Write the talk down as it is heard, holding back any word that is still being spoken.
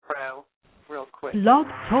Blog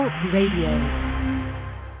Talk Radio.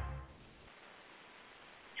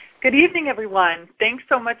 Good evening, everyone. Thanks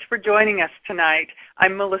so much for joining us tonight.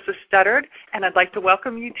 I'm Melissa Studdard, and I'd like to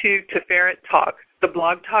welcome you to Tiferet Talk, the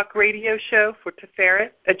blog talk radio show for Tiferet,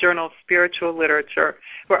 a journal of spiritual literature,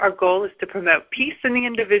 where our goal is to promote peace in the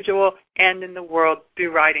individual and in the world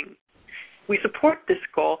through writing. We support this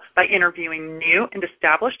goal by interviewing new and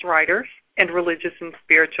established writers and religious and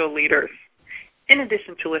spiritual leaders. In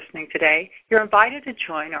addition to listening today, you're invited to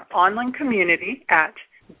join our online community at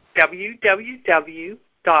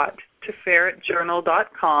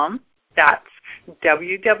www.tiferetjournal.com. That's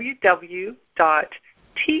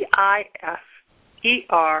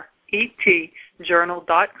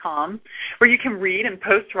www.tiferetjournal.com, where you can read and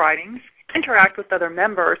post writings, interact with other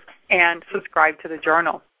members, and subscribe to the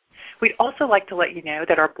journal. We'd also like to let you know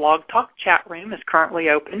that our Blog Talk chat room is currently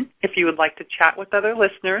open if you would like to chat with other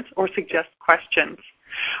listeners or suggest questions.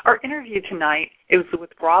 Our interview tonight is with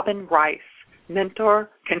Robin Rice, mentor,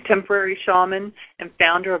 contemporary shaman, and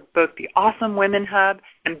founder of both the Awesome Women Hub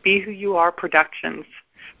and Be Who You Are Productions.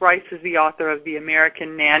 Rice is the author of The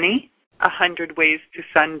American Nanny, 100 Ways to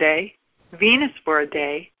Sunday, Venus for a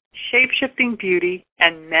Day, Shape-Shifting Beauty,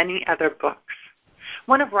 and many other books.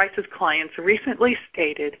 One of Rice's clients recently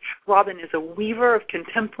stated, Robin is a weaver of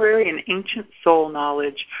contemporary and ancient soul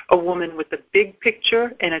knowledge, a woman with a big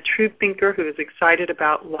picture and a true thinker who is excited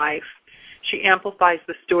about life. She amplifies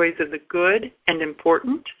the stories of the good and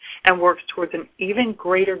important and works towards an even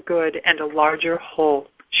greater good and a larger whole.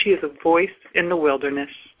 She is a voice in the wilderness.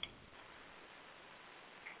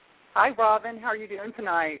 Hi, Robin. How are you doing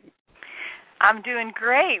tonight? I'm doing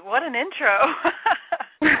great. What an intro.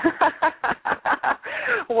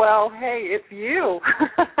 Well, hey, it's you.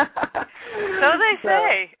 So they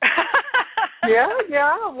say. Yeah.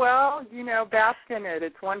 Well, bask in it.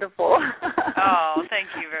 It's wonderful. Oh, thank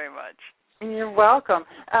you very much. You're welcome.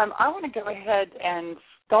 I want to go ahead and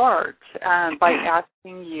start by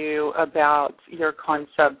asking you about your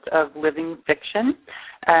concept of living fiction.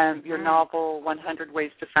 Your novel, 100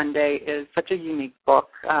 Ways to Sunday, is such a unique book,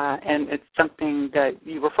 and it's something that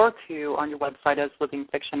you refer to on your website as living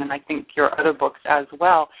fiction, and I think your other books as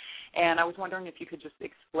well. And I was wondering if you could just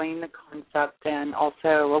explain the concept and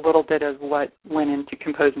also a little bit of what went into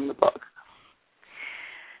composing the book.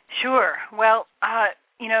 Sure. Well,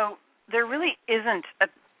 there really isn't a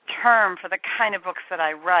term for the kind of books that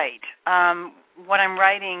I write. What I'm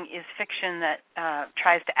writing is fiction that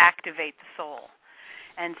tries to activate the soul.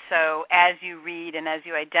 And so as you read and as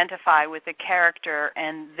you identify with the character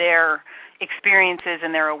and their experiences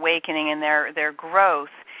and their awakening and their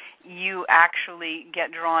growth, you actually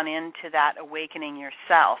get drawn into that awakening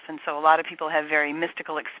yourself. And so a lot of people have very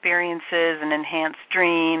mystical experiences and enhanced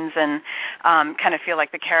dreams and kind of feel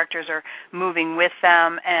like the characters are moving with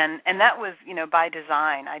them. And that was, by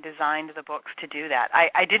design. I designed the books to do that.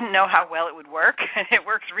 I didn't know how well it would work, and it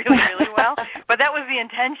works really, really well. But that was the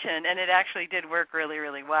intention, and it actually did work really,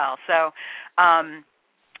 really well. So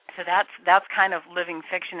that's kind of living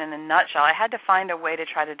fiction in a nutshell. I had to find a way to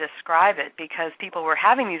try to describe it because people were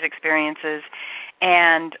having these experiences,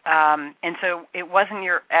 and so it wasn't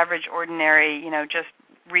your average, ordinary, just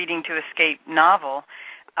reading to escape novel.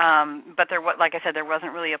 But like I said, there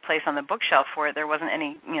wasn't really a place on the bookshelf for it. There wasn't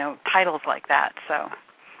any, titles like that. So,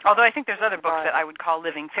 although I think there's other books that I would call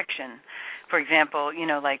living fiction. For example,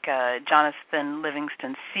 like Jonathan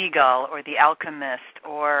Livingston Seagull or The Alchemist,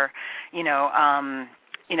 or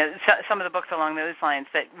some of the books along those lines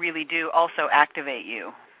that really do also activate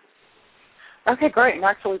you. Okay, great. And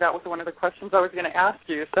actually, that was one of the questions I was going to ask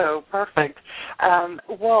you, so perfect.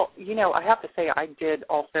 Well, I have to say I did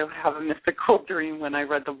also have a mystical dream when I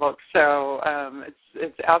read the book, so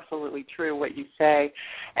it's absolutely true what you say.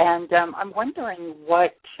 And I'm wondering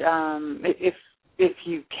what, if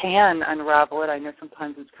you can unravel it. I know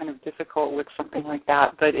sometimes it's kind of difficult with something like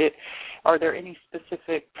that, but are there any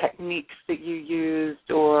specific techniques that you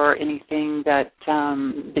used or anything that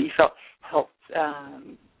you felt helped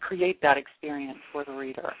create that experience for the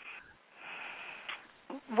reader?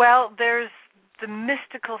 Well, there's the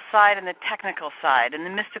mystical side and the technical side. And the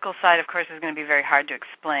mystical side, of course, is going to be very hard to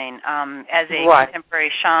explain. As a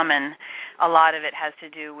contemporary shaman, a lot of it has to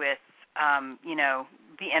do with,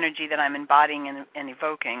 the energy that I'm embodying and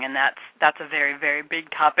evoking, and that's a very, very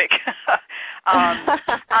big topic.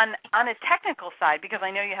 On a technical side, because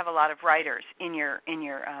I know you have a lot of writers in your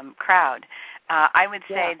crowd, I would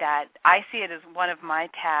say that I see it as one of my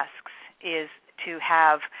tasks is to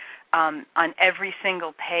have on every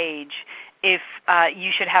single page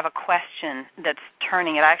you should have a question that's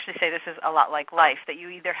turning it. I actually say this is a lot like life, that you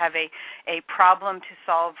either have a problem to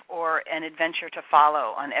solve or an adventure to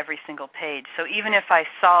follow on every single page. So even if I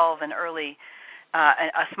solve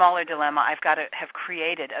a smaller dilemma, I've got to have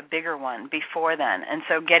created a bigger one before then. And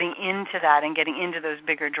so getting into that and getting into those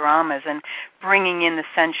bigger dramas and bringing in the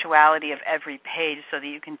sensuality of every page so that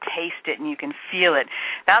you can taste it and you can feel it,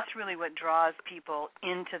 that's really what draws people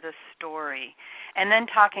into the story. And then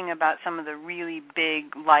talking about some of the really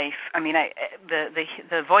big life,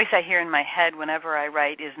 the voice I hear in my head whenever I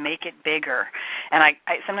write is make it bigger. And I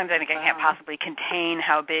sometimes I think I can't possibly contain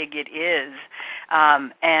how big it is.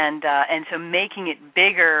 And so making it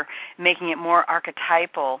bigger, making it more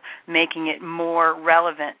archetypal, making it more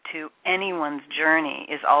relevant to anyone's journey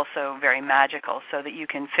is also very magical, so that you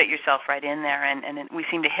can fit yourself right in there. And we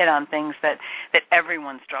seem to hit on things that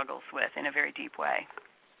everyone struggles with in a very deep way.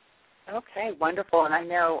 Okay, wonderful. And I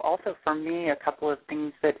know also for me a couple of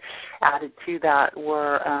things that added to that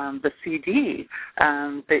were the CD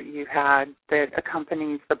that you had that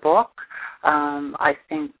accompanies the book. I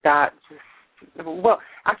think that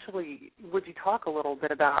actually, would you talk a little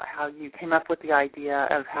bit about how you came up with the idea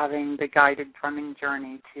of having the guided drumming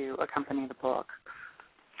journey to accompany the book?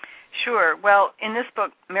 Sure. Well, in this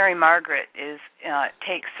book, Mary Margaret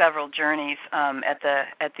takes several journeys at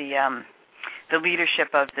the leadership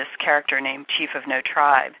of this character named Chief of No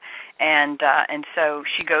Tribe, and so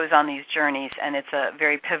she goes on these journeys, and it's a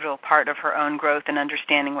very pivotal part of her own growth and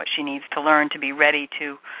understanding what she needs to learn to be ready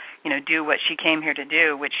to, do what she came here to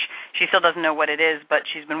do, which she still doesn't know what it is, but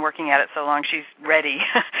she's been working at it so long she's ready,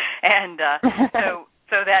 and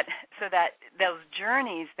so that those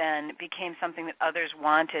journeys then became something that others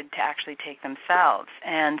wanted to actually take themselves,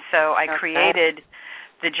 and so I created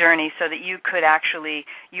the journey so that you could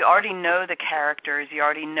you already know the characters, you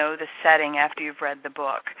already know the setting after you've read the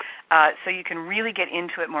book, so you can really get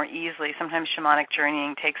into it more easily. Sometimes shamanic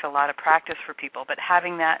journeying takes a lot of practice for people, but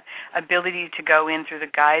having that ability to go in through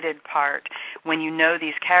the guided part, when you know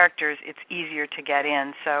these characters, it's easier to get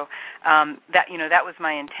in. So that was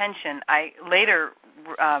my intention. I later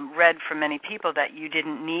read from many people that you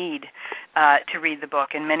didn't need to read the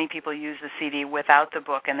book, and many people use the CD without the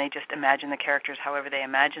book, and they just imagine the characters however they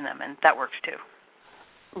imagine them, and that works too.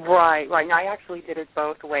 Right. And I actually did it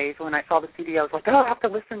both ways. When I saw the CD, I was like, I have to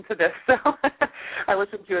listen to this. So I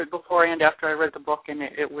listened to it before and after I read the book, and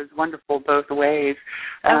it was wonderful both ways.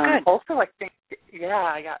 Good. Also, I think,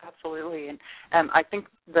 yeah, absolutely. And I think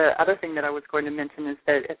the other thing that I was going to mention is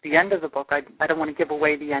that at the end of the book, I don't want to give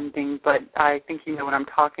away the ending, but I think you know what I'm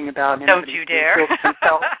talking about. And don't you dare.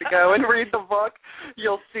 themselves to go and read the book,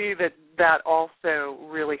 you'll see that also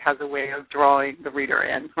really has a way of drawing the reader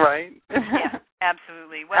in, right? Yeah.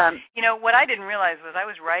 Absolutely. Well, what I didn't realize was I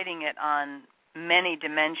was writing it on many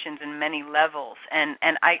dimensions and many levels, and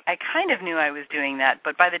I kind of knew I was doing that,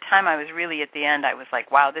 but by the time I was really at the end, I was like,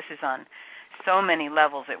 wow, this is on so many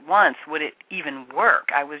levels at once. Would it even work?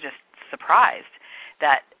 I was just surprised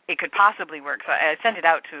that it could possibly work. So I sent it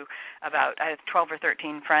out to I had 12 or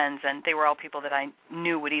 13 friends, and they were all people that I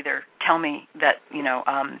knew would either tell me that,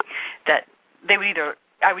 that they would either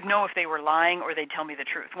I would know if they were lying or they'd tell me the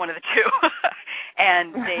truth, one of the two.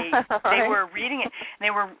 And they were reading it. And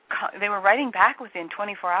they were writing back within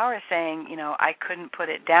 24 hours saying, I couldn't put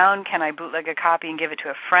it down. Can I bootleg a copy and give it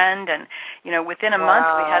to a friend? And within a month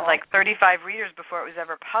we had like 35 readers before it was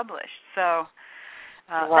ever published. So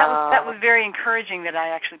that was very encouraging that I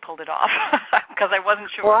actually pulled it off because I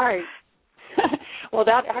wasn't sure. Right. Well,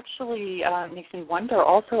 that actually makes me wonder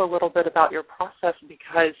also a little bit about your process,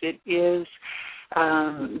 because it is.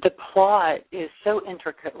 The plot is so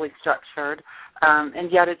intricately structured,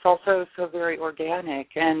 and yet it's also so very organic.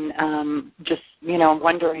 And I'm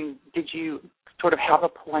wondering, did you sort of have a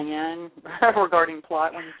plan regarding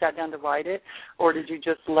plot when you sat down to write it, or did you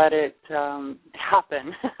just let it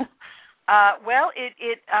happen? Well,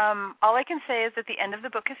 all I can say is that the end of the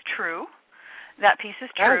book is true. That piece is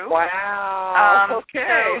true. Oh, wow.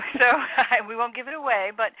 Okay. So we won't give it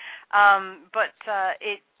away, but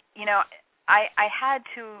it. I had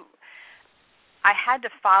to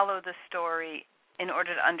follow the story in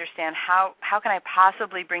order to understand how can I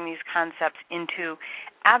possibly bring these concepts into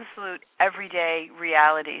absolute everyday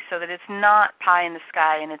reality so that it's not pie in the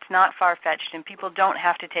sky and it's not far-fetched and people don't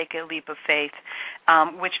have to take a leap of faith,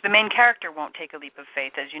 which the main character won't take a leap of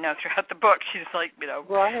faith, as you know, throughout the book. She's like,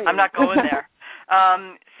 right. I'm not going there.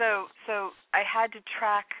 So I had to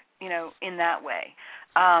track, in that way.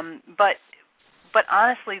 But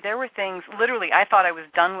honestly, there were things, literally, I thought I was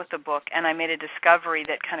done with the book, and I made a discovery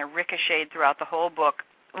that kind of ricocheted throughout the whole book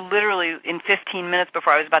literally in 15 minutes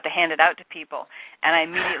before I was about to hand it out to people, and I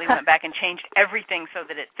immediately went back and changed everything so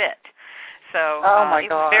that it fit. So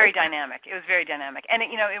it was very dynamic. It was very dynamic, and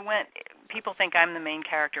it went. People think I'm the main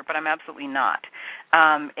character, but I'm absolutely not.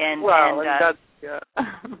 Well,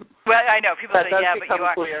 I know people say, yeah, but you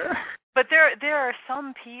are. Clear. But there are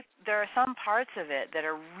some parts of it that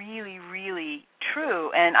are really, really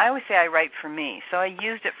true, and I always say I write for me, so I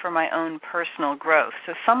used it for my own personal growth.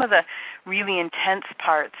 So some of the really intense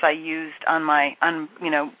parts I used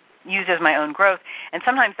used as my own growth, and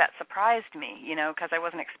sometimes that surprised me, because I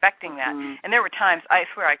wasn't expecting that. Mm-hmm. And there were times, I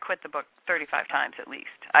swear, I quit the book 35 times at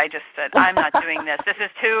least. I just said, I'm not doing this. This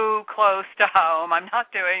is too close to home. I'm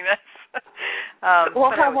not doing this.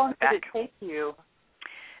 Well, how long did it take you?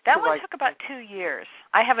 That one took about 2 years.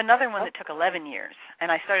 I have another one that took 11 years,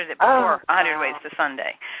 and I started it before 100 Ways to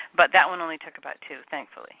Sunday. But that one only took about 2,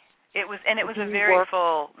 thankfully. It was a very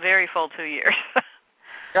full 2 years.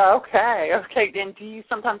 Okay. And do you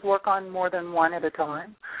sometimes work on more than one at a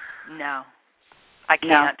time? No, I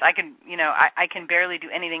can't. No. I can barely do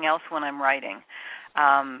anything else when I'm writing.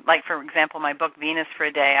 Like, for example, my book Venus for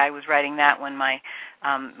a Day, I was writing that when my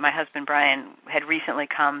husband Brian had recently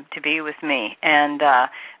come to be with me, and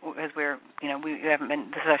as we haven't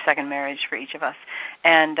been. This is our second marriage for each of us,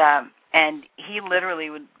 and he literally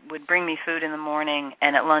would bring me food in the morning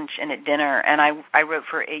and at lunch and at dinner, and I wrote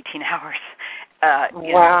for 18 hours.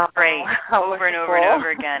 Wow. Straight, over and over and over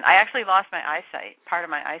again. I actually lost my eyesight, part of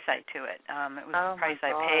my eyesight to it. It was the price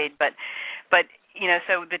I paid. But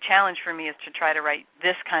so the challenge for me is to try to write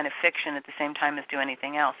this kind of fiction at the same time as do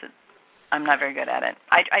anything else. I'm not very good at it.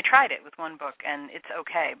 I tried it with one book, and it's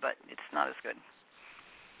okay, but it's not as good.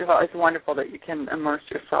 Well, it's wonderful that you can immerse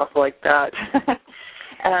yourself like that.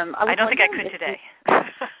 I don't think I could today.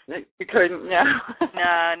 You couldn't, no.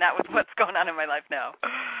 No, not with what's going on in my life now.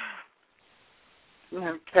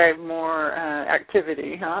 Okay, more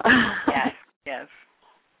activity, huh? Yes.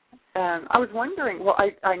 I was wondering, well,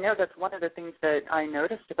 I know that's one of the things that I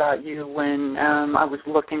noticed about you when I was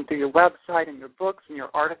looking through your website and your books and your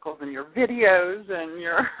articles and your videos and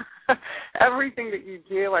your everything that you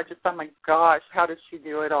do. I just thought, my gosh, how does she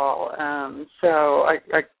do it all? So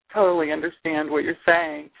I totally understand what you're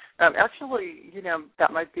saying. Actually,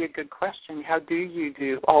 that might be a good question. How do you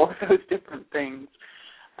do all of those different things?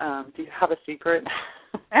 Do you have a secret?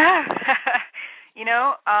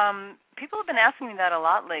 People have been asking me that a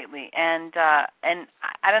lot lately, and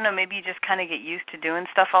I don't know, maybe you just kind of get used to doing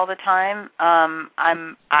stuff all the time.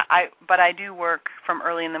 But I do work from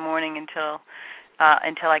early in the morning until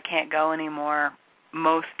I can't go anymore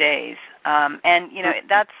most days,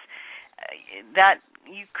 that's that.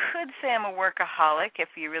 You could say I'm a workaholic if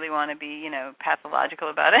you really want to be, pathological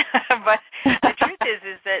about it. But the truth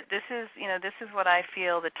is that this is what I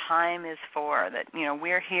feel the time is for. That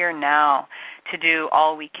we're here now to do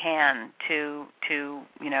all we can to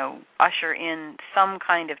usher in some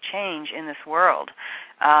kind of change in this world,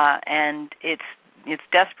 and it's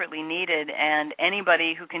desperately needed. And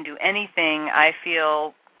anybody who can do anything, I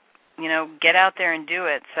feel, get out there and do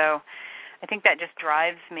it. So I think that just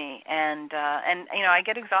drives me, and I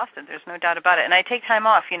get exhausted. There's no doubt about it. And I take time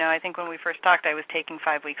off. I think when we first talked, I was taking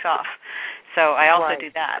 5 weeks off, so I also do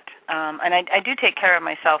that. And I do take care of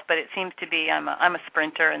myself, but it seems to be I'm a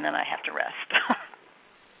sprinter, and then I have to rest.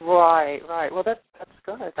 Right. Well, that's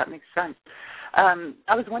good. That makes sense.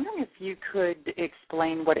 I was wondering if you could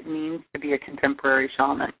explain what it means to be a contemporary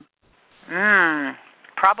shaman.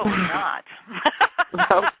 Probably not.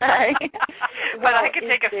 Okay. But I could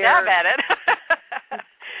take a stab at it.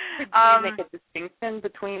 Could you make a distinction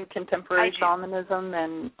between contemporary shamanism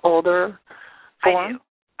and older forms?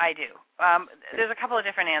 I do. There's a couple of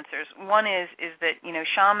different answers. One is that,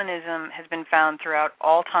 shamanism has been found throughout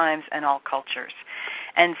all times and all cultures.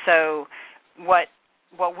 And so what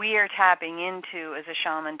we are tapping into as a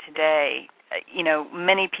shaman today,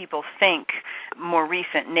 many people think more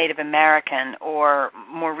recent Native American or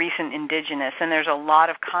more recent indigenous, and there's a lot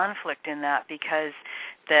of conflict in that because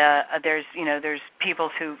there's people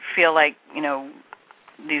who feel like,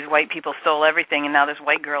 these white people stole everything, and now this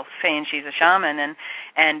white girl's saying she's a shaman,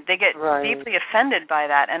 and they get deeply offended by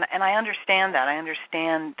that, and I understand that. I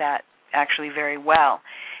understand that actually very well.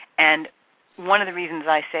 And one of the reasons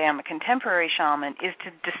I say I'm a contemporary shaman is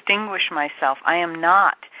to distinguish myself. I am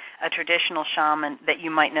not a traditional shaman that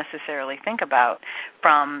you might necessarily think about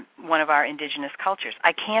from one of our indigenous cultures.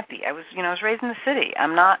 I can't be. I was raised in the city.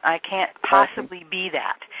 I can't possibly be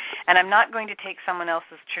that. And I'm not going to take someone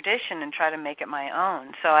else's tradition and try to make it my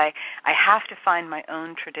own. So I have to find my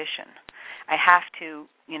own tradition. I have to,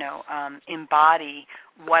 embody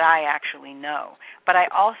what I actually know. But I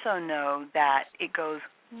also know that it goes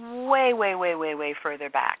way, way, way, way, way further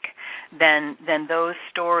back than those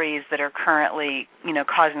stories that are currently,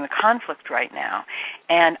 causing the conflict right now.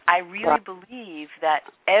 And I really believe that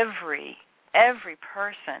every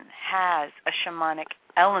person has a shamanic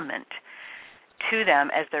element to them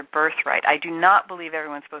as their birthright. I do not believe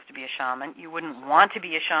everyone's supposed to be a shaman. You wouldn't want to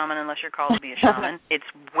be a shaman unless you're called to be a shaman. It's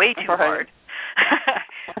way too hard.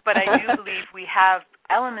 But I do believe we have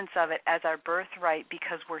elements of it as our birthright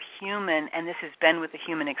because we're human, and this has been with the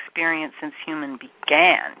human experience since human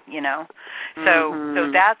began,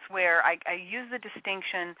 So that's where I use the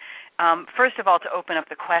distinction, first of all, to open up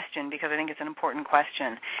the question because I think it's an important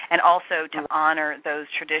question, and also to honor those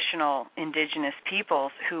traditional indigenous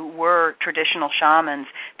peoples who were traditional shamans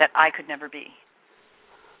that I could never be.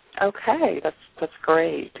 Okay, that's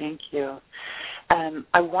great. Thank you.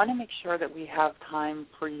 I want to make sure that we have time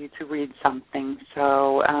for you to read something.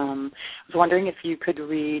 So I was wondering if you could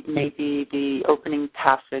read maybe the opening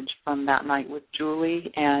passage from That Night with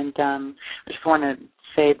Julie. And I just want to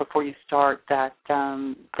say before you start that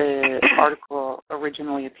the article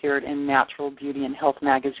originally appeared in Natural Beauty and Health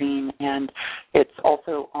magazine, and it's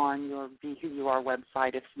also on your Be Who You Are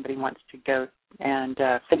website if somebody wants to go and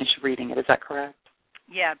finish reading it. Is that correct?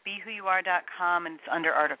 Yeah, BeWhoYouAre.com, and it's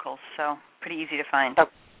under articles, so pretty easy to find. Oh,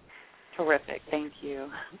 terrific. Thank you.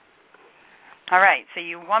 All right, so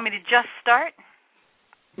you want me to just start?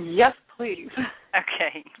 Yes, please.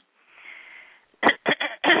 Okay.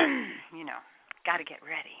 Got to get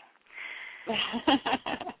ready.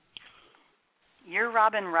 You're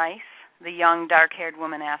Robin Rice, the young, dark-haired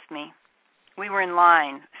woman asked me. We were in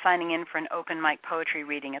line, signing in for an open mic poetry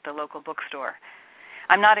reading at the local bookstore.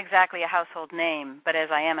 I'm not exactly a household name, but as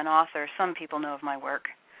I am an author, some people know of my work.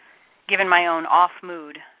 Given my own off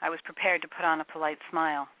mood, I was prepared to put on a polite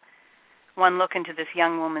smile. One look into this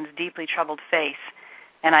young woman's deeply troubled face,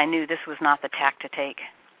 and I knew this was not the tack to take.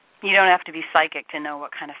 You don't have to be psychic to know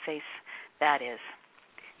what kind of face that is.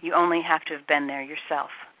 You only have to have been there yourself.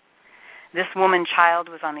 This woman-child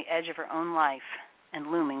was on the edge of her own life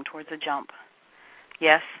and looming towards a jump.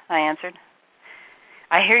 Yes, I answered.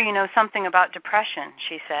 I hear you know something about depression,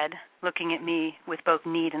 she said, looking at me with both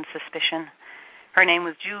need and suspicion. Her name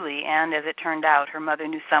was Julie, and as it turned out, her mother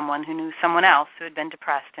knew someone who knew someone else who had been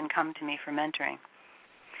depressed and come to me for mentoring.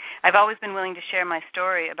 I've always been willing to share my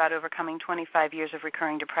story about overcoming 25 years of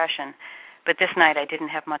recurring depression, but this night I didn't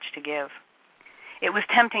have much to give. It was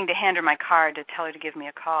tempting to hand her my card to tell her to give me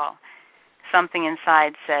a call. Something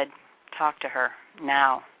inside said, talk to her,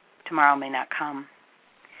 now. Tomorrow may not come.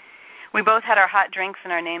 We both had our hot drinks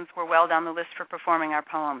and our names were well down the list for performing our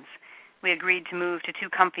poems. We agreed to move to 2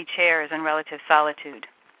 comfy chairs in relative solitude.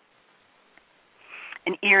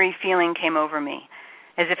 An eerie feeling came over me,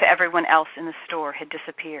 as if everyone else in the store had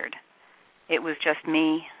disappeared. It was just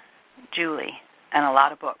me, Julie, and a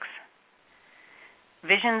lot of books.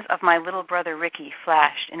 Visions of my little brother Ricky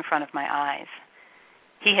flashed in front of my eyes.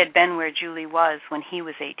 He had been where Julie was when he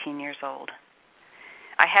was 18 years old.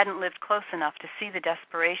 I hadn't lived close enough to see the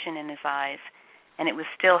desperation in his eyes, and it was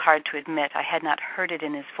still hard to admit I had not heard it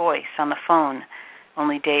in his voice on the phone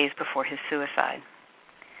only days before his suicide.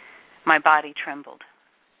 My body trembled.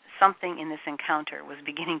 Something in this encounter was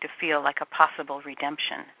beginning to feel like a possible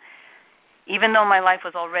redemption. Even though my life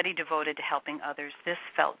was already devoted to helping others, this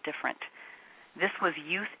felt different. This was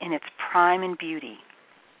youth in its prime and beauty,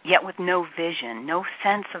 yet with no vision, no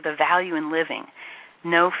sense of the value in living,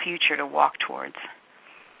 no future to walk towards.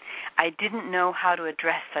 I didn't know how to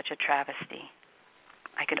address such a travesty.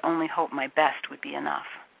 I could only hope my best would be enough.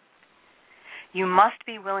 You must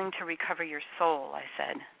be willing to recover your soul, I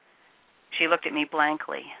said. She looked at me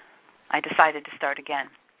blankly. I decided to start again.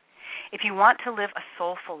 If you want to live a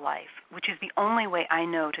soulful life, which is the only way I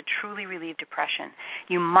know to truly relieve depression,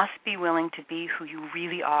 you must be willing to be who you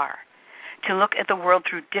really are, to look at the world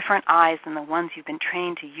through different eyes than the ones you've been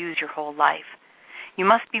trained to use your whole life. You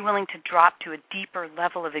must be willing to drop to a deeper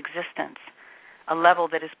level of existence, a level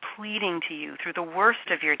that is pleading to you through the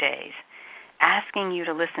worst of your days, asking you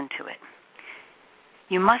to listen to it.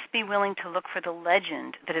 You must be willing to look for the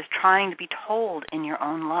legend that is trying to be told in your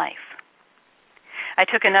own life. I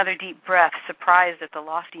took another deep breath, surprised at the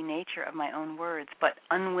lofty nature of my own words, but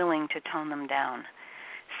unwilling to tone them down.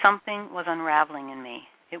 Something was unraveling in me.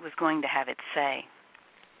 It was going to have its say.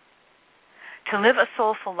 To live a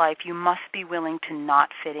soulful life, you must be willing to not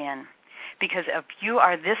fit in. Because if you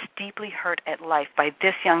are this deeply hurt at life by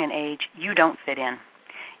this young an age, you don't fit in.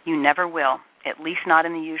 You never will, at least not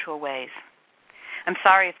in the usual ways. I'm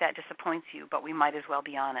sorry if that disappoints you, but we might as well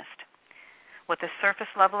be honest. What the surface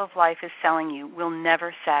level of life is selling you will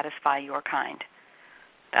never satisfy your kind.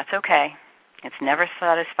 That's okay. It's never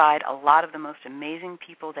satisfied a lot of the most amazing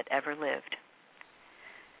people that ever lived.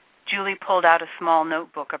 Julie pulled out a small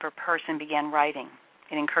notebook of her purse and began writing.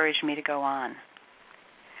 It encouraged me to go on.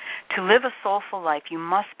 To live a soulful life, you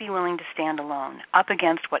must be willing to stand alone, up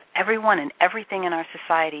against what everyone and everything in our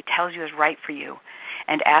society tells you is right for you,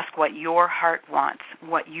 and ask what your heart wants,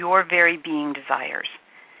 what your very being desires.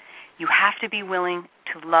 You have to be willing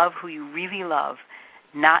to love who you really love,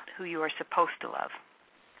 not who you are supposed to love.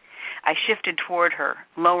 I shifted toward her,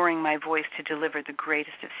 lowering my voice to deliver the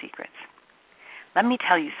greatest of secrets. Let me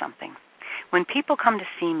tell you something. When people come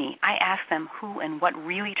to see me, I ask them who and what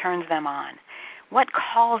really turns them on, what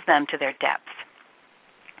calls them to their depths.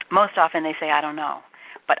 Most often they say, I don't know,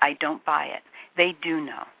 but I don't buy it. They do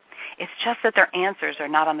know. It's just that their answers are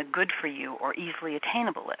not on the good for you or easily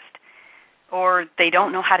attainable list, or they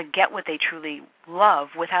don't know how to get what they truly love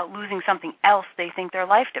without losing something else they think their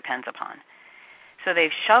life depends upon. So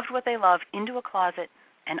they've shoved what they love into a closet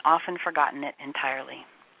and often forgotten it entirely.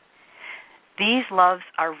 These loves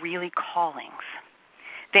are really callings.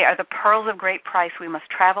 They are the pearls of great price we must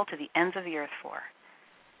travel to the ends of the earth for.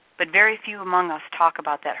 But very few among us talk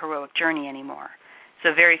about that heroic journey anymore,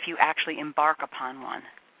 so very few actually embark upon one.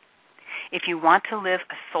 If you want to live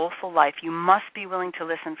a soulful life, you must be willing to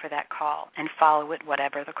listen for that call and follow it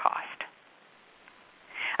whatever the cost.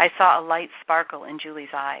 I saw a light sparkle in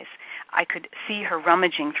Julie's eyes. I could see her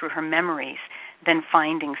rummaging through her memories, then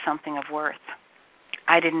finding something of worth.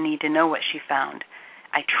 I didn't need to know what she found.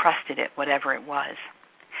 I trusted it, whatever it was.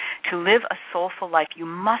 To live a soulful life, you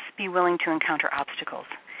must be willing to encounter obstacles.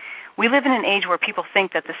 We live in an age where people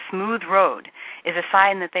think that the smooth road is a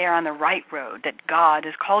sign that they are on the right road, that God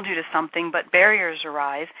has called you to something, but barriers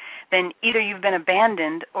arise, then either you've been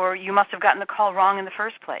abandoned or you must have gotten the call wrong in the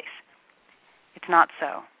first place. It's not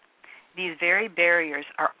so. These very barriers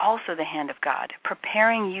are also the hand of God,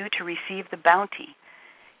 preparing you to receive the bounty.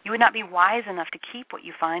 You would not be wise enough to keep what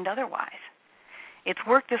you find otherwise. It's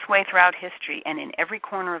worked this way throughout history and in every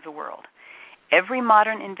corner of the world. Every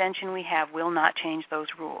modern invention we have will not change those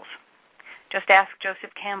rules. Just ask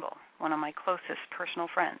Joseph Campbell, one of my closest personal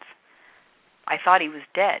friends. I thought he was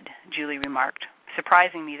dead, Julie remarked,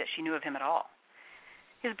 surprising me that she knew of him at all.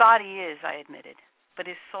 His body is, I admitted, but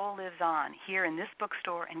his soul lives on, here in this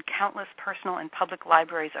bookstore and countless personal and public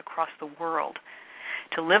libraries across the world.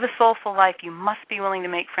 To live a soulful life, you must be willing to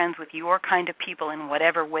make friends with your kind of people in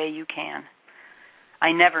whatever way you can.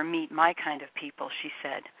 I never meet my kind of people, she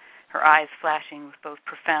said, her eyes flashing with both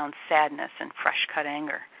profound sadness and fresh-cut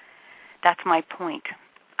anger. That's my point.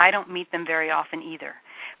 I don't meet them very often either,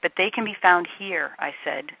 but they can be found here, I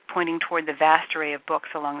said, pointing toward the vast array of books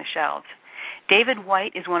along the shelves. David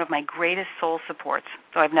White is one of my greatest soul supports,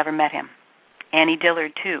 though I've never met him. Annie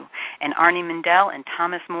Dillard, too, and Arnie Mindell and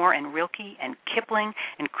Thomas More and Rilke and Kipling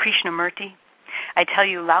and Krishnamurti. I tell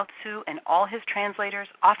you, Lao Tzu and all his translators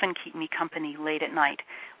often keep me company late at night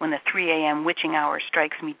when the 3 a.m. witching hour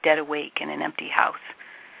strikes me dead awake in an empty house.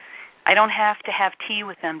 I don't have to have tea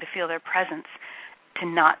with them to feel their presence, to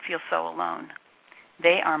not feel so alone.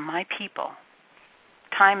 They are my people.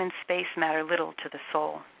 Time and space matter little to the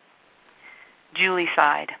soul. Julie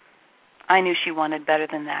sighed. I knew she wanted better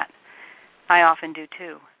than that. I often do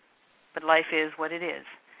too. But life is what it is.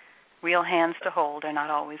 Real hands to hold are not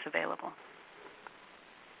always available.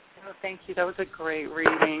 Oh, thank you. That was a great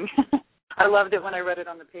reading. I loved it when I read it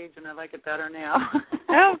on the page, and I like it better now.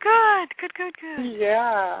 Oh, good.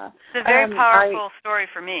 Yeah. It's a very powerful story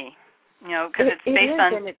for me, because it's based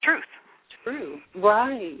on truth. True.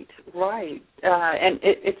 Right. And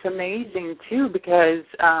it's amazing, too, because,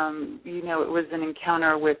 it was an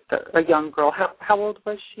encounter with a young girl. How old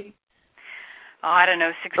was she? Oh, I don't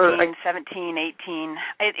know, 16, 17, 18.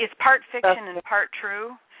 It's part fiction and part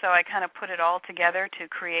true, so I kind of put it all together to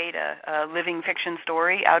create a living fiction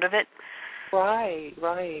story out of it. Right.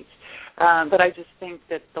 But I just think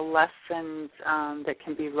that the lessons that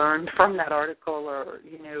can be learned from that article are,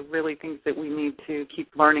 really things that we need to keep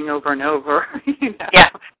learning over and over.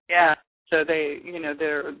 Yeah. So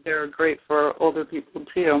they're great for older people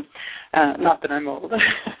too. Not that I'm old.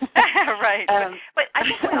 Right. But I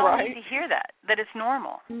think we all need to hear that it's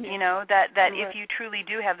normal. That if you truly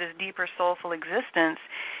do have this deeper soulful existence,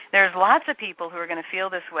 there's lots of people who are going to feel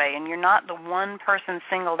this way, and you're not the one person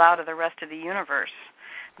singled out of the rest of the universe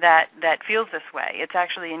that feels this way. It's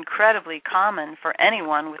actually incredibly common for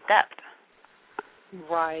anyone with depth.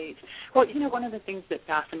 Right. Well, one of the things that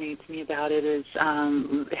fascinates me about it is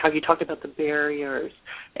how you talk about the barriers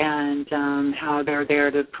and how they're there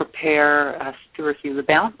to prepare us to receive the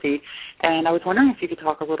bounty. And I was wondering if you could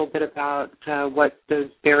talk a little bit about what those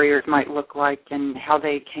barriers might look like and how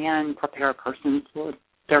they can prepare a person for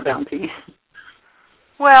their bounty.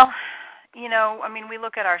 Well, I mean, we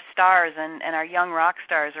look at our stars, and our young rock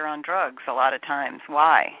stars are on drugs a lot of times.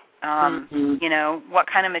 Why? What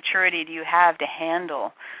kind of maturity do you have to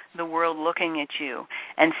handle the world looking at you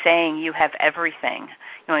and saying you have everything?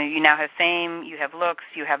 You now have fame, you have looks,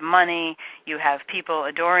 you have money, you have people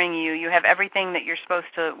adoring you, you have everything that you're supposed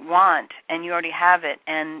to want, and you already have it.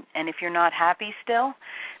 And if you're not happy still,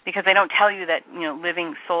 because they don't tell you that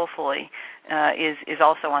living soulfully is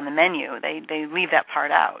also on the menu. They leave that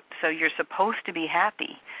part out. So you're supposed to be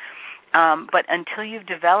happy. But until you've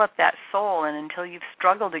developed that soul and until you've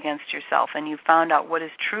struggled against yourself and you've found out what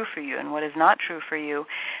is true for you and what is not true for you,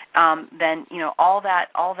 then all that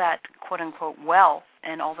quote unquote wealth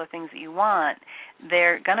and all the things that you want,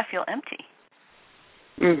 they're gonna feel empty.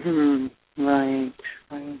 Right.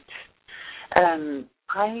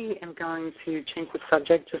 I am going to change the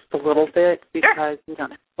subject just a little bit because we don't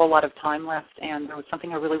have a lot of time left, and there was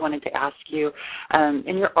something I really wanted to ask you.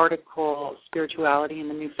 In your article, Spirituality and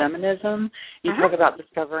the New Feminism, you talk about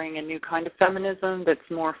discovering a new kind of feminism that's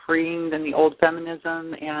more freeing than the old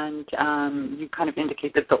feminism, and you kind of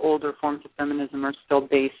indicate that the older forms of feminism are still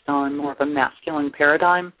based on more of a masculine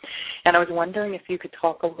paradigm. And I was wondering if you could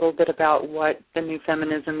talk a little bit about what the new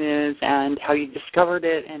feminism is and how you discovered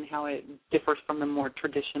it and how it differs from the more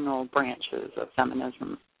traditional branches of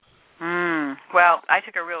feminism. Well, I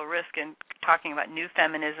took a real risk in talking about new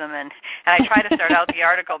feminism, and I try to start out the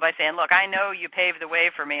article by saying, look, I know you paved the way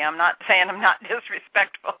for me. I'm not saying I'm not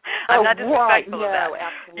disrespectful. I'm not disrespectful of that.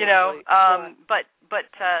 Absolutely. But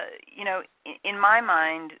in my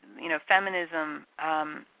mind, feminism,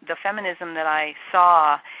 the feminism that I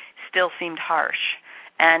saw still seemed harsh.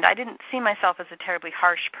 And I didn't see myself as a terribly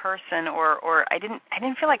harsh person, or I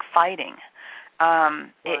didn't feel like fighting.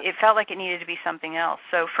 It felt like it needed to be something else.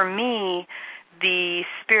 So for me, the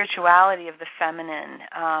spirituality of the feminine,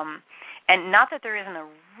 and not that there isn't a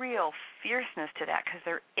real fierceness to that, because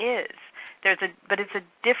there is. But it's a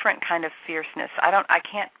different kind of fierceness. I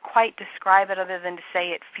can't quite describe it other than to say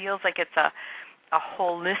it feels like it's a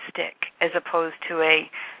holistic as opposed to a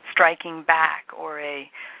striking back or a,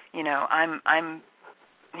 I'm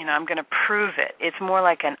going to prove it. It's more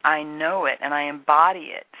like an I know it and I embody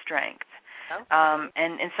it strength.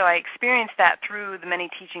 And so I experienced that through the many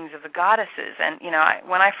teachings of the goddesses. And,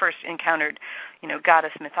 when I first encountered,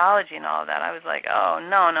 goddess mythology and all of that, I was like, oh,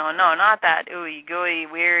 no, not that ooey gooey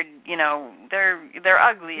weird, they're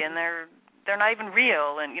ugly and they're not even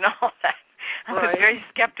real and, all that. I was very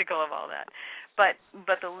skeptical of all that. But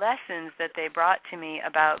the lessons that they brought to me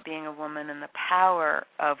about being a woman and the power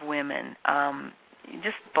of women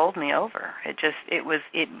just bowled me over.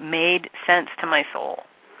 It made sense to my soul.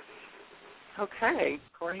 Okay,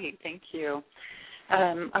 great. Thank you.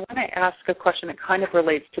 I want to ask a question that kind of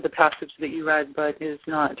relates to the passage that you read, but is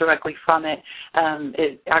not directly from it.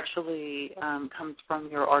 It actually comes from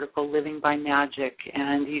your article, Living by Magic,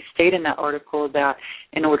 and you state in that article that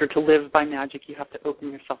in order to live by magic, you have to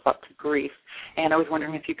open yourself up to grief. And I was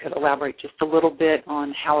wondering if you could elaborate just a little bit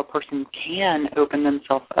on how a person can open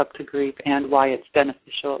themselves up to grief and why it's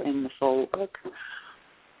beneficial in the soul work.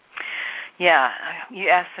 Yeah, you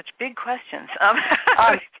ask such big questions. I'm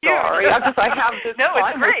sorry. I have this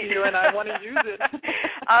time with you, and I want to use it.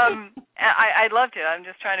 I'd love to. I'm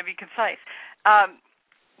just trying to be concise.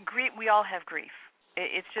 Grief. We all have grief.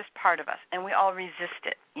 It's just part of us, and we all resist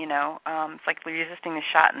it. It's like we're resisting a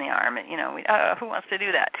shot in the arm. Who wants to do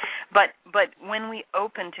that? But when we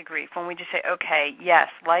open to grief, when we just say, okay, yes,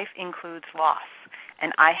 life includes loss,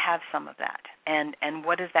 and I have some of that. And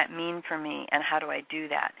what does that mean for me, and how do I do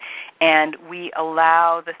that? And we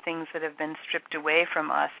allow the things that have been stripped away from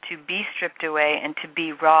us to be stripped away and to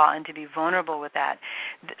be raw and to be vulnerable with that.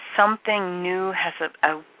 Something new has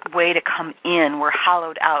a way to come in. We're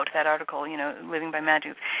hollowed out. That article, Living by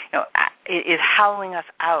Magic, is hollowing us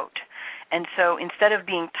out. And so instead of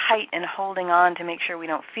being tight and holding on to make sure we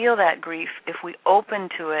don't feel that grief, if we open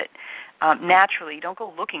to it naturally, don't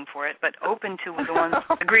go looking for it, but open to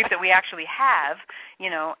the grief that we actually have,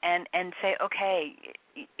 and say, okay,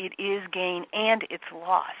 it is gain and it's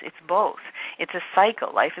loss. It's both. It's a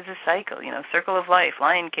cycle. Life is a cycle, circle of life,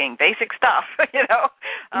 Lion King, basic stuff,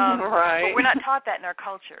 Right. But we're not taught that in our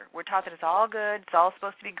culture. We're taught that it's all good, it's all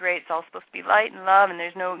supposed to be great, it's all supposed to be light and love, and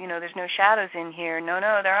there's no shadows in here. No,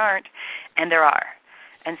 there aren't, and there are.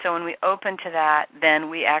 And so when we open to that,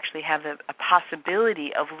 then we actually have a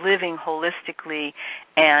possibility of living holistically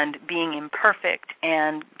and being imperfect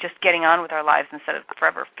and just getting on with our lives instead of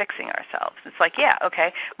forever fixing ourselves. It's like, yeah,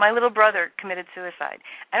 okay, my little brother committed suicide.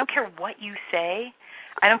 I don't care what you say.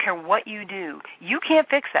 I don't care what you do. You can't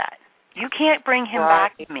fix that. You can't bring him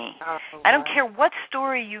back to me. I don't care what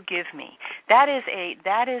story you give me. That is a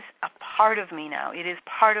part of me now. It is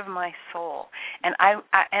part of my soul, and I'm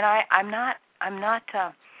not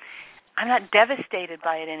devastated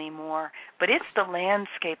by it anymore. But it's the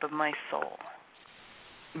landscape of my soul.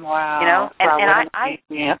 Wow. You know, and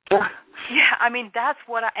yeah, I mean, that's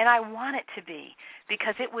what I want it to be,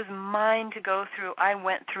 because it was mine to go through. I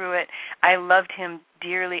went through it. I loved him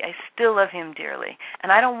dearly. I still love him dearly,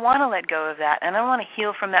 and I don't want to let go of that, and I don't want to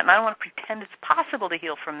heal from that, and I don't want to pretend it's possible to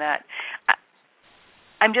heal from that.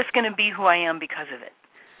 I'm just going to be who I am because of it.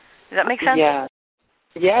 Does that make sense? Yeah.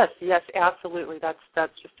 Yes, absolutely.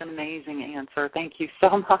 That's just an amazing answer. Thank you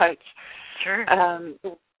so much. Sure.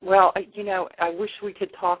 Well, you know, I wish we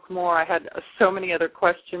could talk more. I had so many other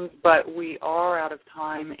questions, but we are out of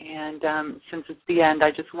time. And since it's the end, I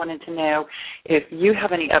just wanted to know if you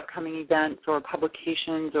have any upcoming events or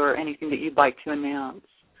publications or anything that you'd like to announce.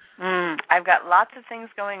 I've got lots of things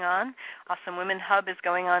going on. Awesome Women Hub is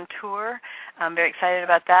going on tour. I'm very excited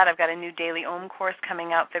about that. I've got a new Daily Om course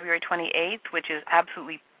coming out February 28th, which is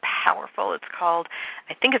absolutely powerful. It's called,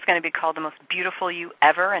 I think it's going to be called The Most Beautiful You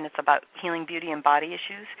Ever, and it's about healing beauty and body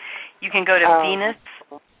issues. You can go to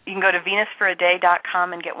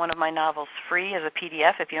venusforaday.com and get one of my novels free as a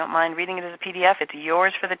PDF. If you don't mind reading it as a PDF, it's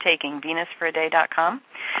yours for the taking, venusforaday.com.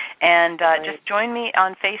 And just join me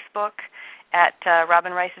on Facebook at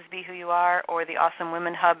Robin Rice's Be Who You Are or the Awesome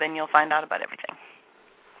Women Hub, and you'll find out about everything.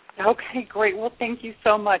 Okay, great. Well, thank you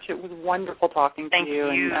so much. It was wonderful talking to you.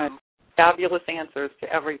 Thank you. And fabulous answers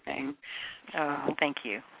to everything. Oh, thank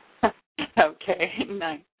you. Okay,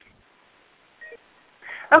 nice.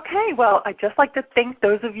 Okay, well, I'd just like to thank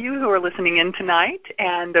those of you who are listening in tonight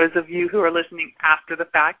and those of you who are listening after the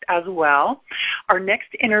fact as well. Our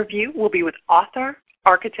next interview will be with author,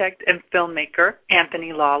 architect, and filmmaker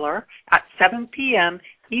Anthony Lawler at 7 p.m.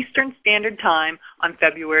 Eastern Standard Time on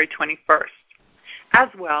February 21st. As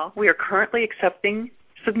well, we are currently accepting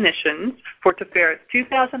submissions for Tiferet's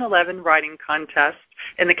 2011 writing contest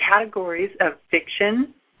in the categories of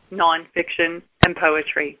fiction, nonfiction, and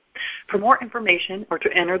poetry. For more information or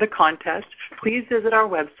to enter the contest, please visit our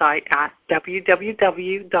website at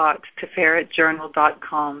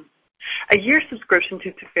www.tiferetjournal.com. A year subscription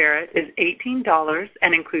to Tiferet is $18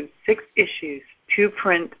 and includes 6 issues, 2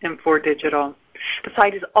 print and 4 digital. The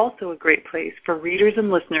site is also a great place for readers and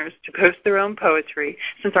listeners to post their own poetry,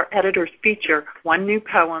 since our editors feature 1 new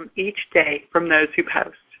poem each day from those who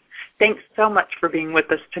post. Thanks so much for being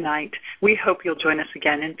with us tonight. We hope you'll join us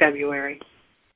again in February.